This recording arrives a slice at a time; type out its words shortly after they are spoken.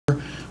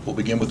We'll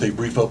begin with a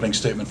brief opening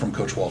statement from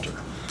Coach Walter.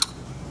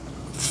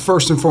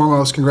 First and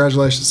foremost,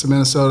 congratulations to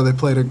Minnesota. They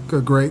played a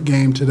great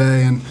game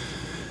today, and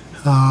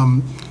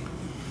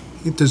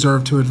it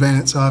deserved to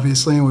advance,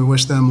 obviously, and we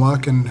wish them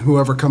luck. And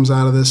whoever comes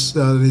out of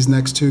these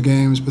next two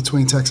games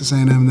between Texas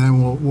A&M and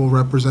them will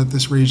represent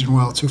this region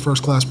well. Two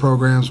first-class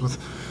programs with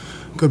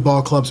good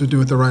ball clubs who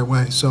do it the right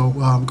way. So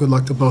good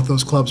luck to both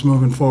those clubs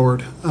moving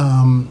forward.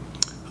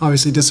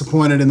 Obviously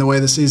disappointed in the way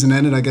the season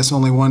ended. I guess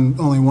only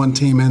one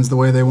team ends the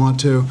way they want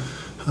to,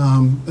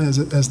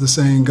 as the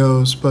saying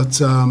goes.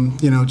 But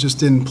just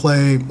didn't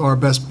play our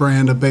best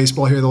brand of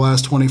baseball here the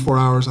last 24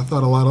 hours. I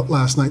thought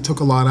last night took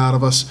a lot out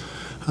of us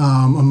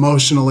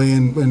emotionally,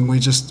 and we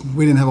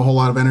didn't have a whole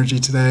lot of energy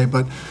today.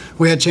 But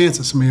we had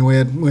chances. I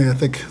mean, I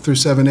think through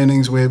 7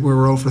 innings we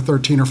were 0 for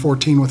 13 or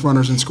 14 with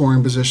runners in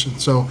scoring position.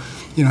 So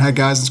had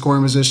guys in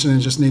scoring position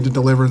and just need to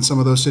deliver in some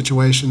of those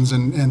situations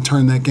and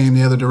turn that game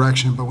the other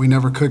direction. But we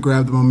never could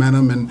grab the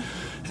momentum,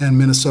 and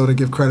Minnesota,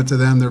 give credit to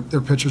them.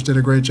 Their pitchers did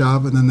a great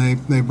job, and then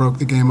they broke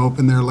the game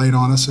open there late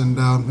on us,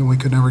 and we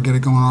could never get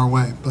it going our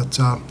way. But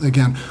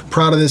again,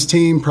 proud of this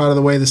team, proud of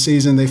the way the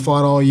season they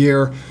fought all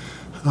year.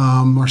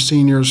 Our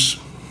seniors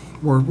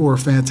were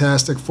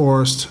fantastic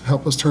for us to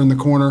help us turn the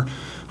corner.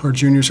 Our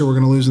juniors who we're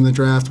going to lose in the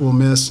draft will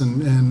miss,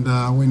 and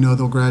we know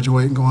they'll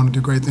graduate and go on to do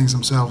great things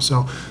themselves.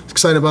 So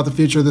excited about the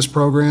future of this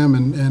program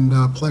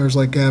and players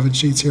like Gavin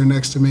Sheets here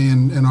next to me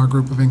and our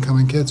group of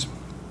incoming kids.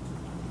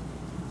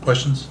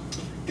 Questions?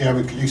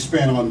 Gavin, can you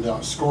expand on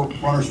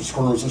runners in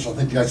scoring position? I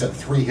think you guys had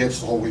 3 hits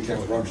the whole weekend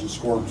with runners in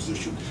scoring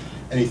position.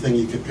 Anything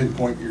you could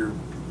pinpoint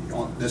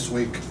on this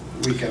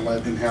weekend why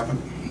it didn't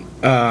happen?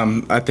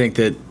 I think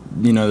that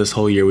this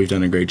whole year we've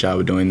done a great job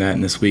of doing that,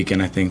 and this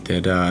weekend I think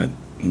that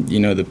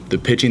the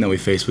pitching that we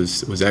faced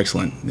was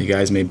excellent. The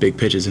guys made big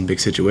pitches in big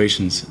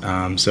situations,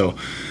 so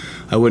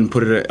I wouldn't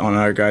put it on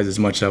our guys as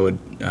much as I would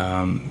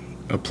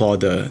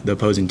applaud the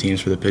opposing teams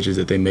for the pitches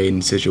that they made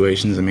in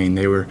situations. I mean,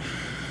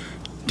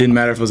 didn't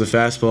matter if it was a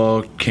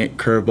fastball,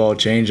 curveball,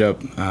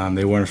 changeup.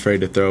 They weren't afraid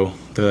to throw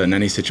that in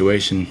any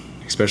situation,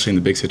 especially in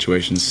the big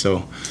situations.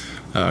 So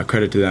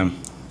credit to them.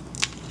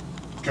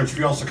 Coach,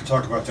 we also could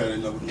talk about that.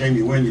 In the game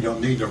you win, you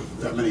don't need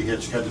that many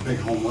hits. You had the big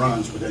home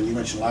runs, but then you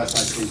mentioned last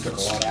night's game took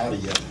a lot out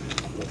of you.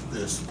 With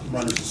this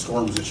runners in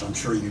scoring position, I'm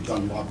sure you've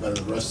done a lot better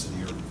the rest of the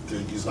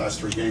year. These last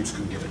 3 games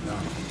couldn't get it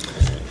done.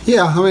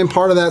 Yeah, I mean,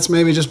 part of that's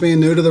maybe just being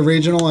new to the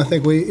regional. I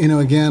think we,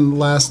 again,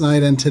 last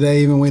night and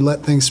today even we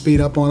let things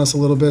speed up on us a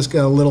little bit,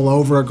 got a little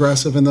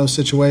over-aggressive in those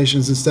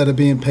situations instead of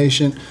being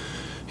patient.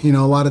 A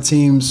lot of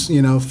teams,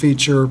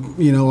 feature,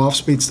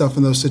 off-speed stuff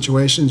in those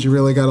situations. You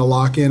really got to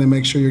lock in and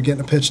make sure you're getting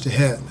a pitch to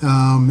hit.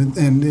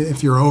 And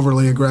if you're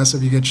overly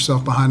aggressive, you get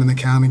yourself behind in the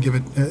count and give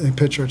a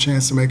pitcher a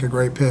chance to make a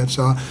great pitch.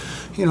 So,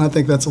 I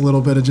think that's a little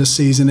bit of just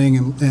seasoning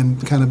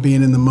and kind of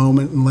being in the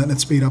moment and letting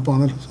it speed up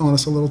on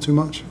us a little too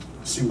much.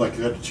 It seemed like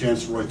you had the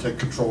chance to really take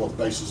control of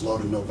bases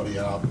loaded, nobody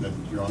out, and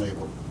then you're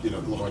unable,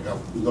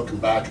 looking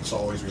back, it's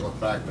always we look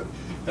back, but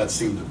that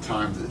seemed the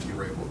time that you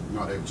were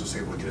not able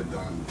to get it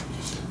done.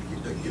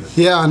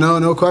 Yeah,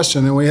 no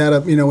question. And we had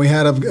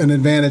an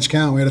advantage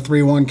count. We had a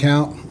 3-1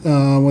 count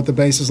with the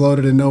bases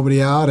loaded and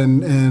nobody out,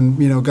 and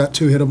got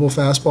 2 hittable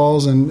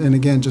fastballs, and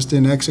again just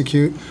didn't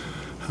execute.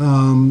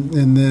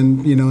 And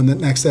then in the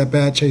next at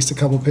bat chased a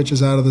couple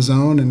pitches out of the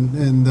zone, and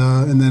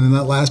then in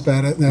that last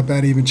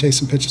bat even chased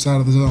some pitches out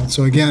of the zone.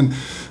 So again,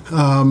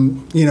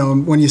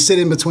 when you sit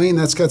in between,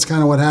 that's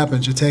kind of what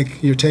happens.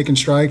 You're taking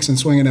strikes and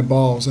swinging at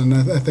balls, and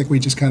I think we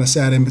just kind of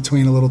sat in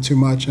between a little too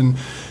much. And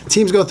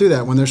teams go through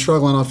that when they're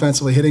struggling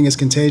offensively. Hitting is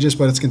contagious,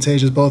 but it's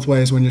contagious both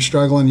ways. When you're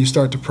struggling, you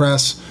start to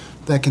press,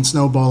 that can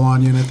snowball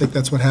on you, and I think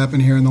that's what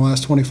happened here in the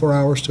last 24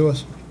 hours to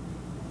us.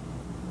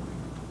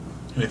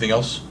 Anything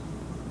else?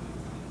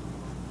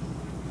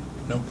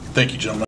 No? Thank you, gentlemen.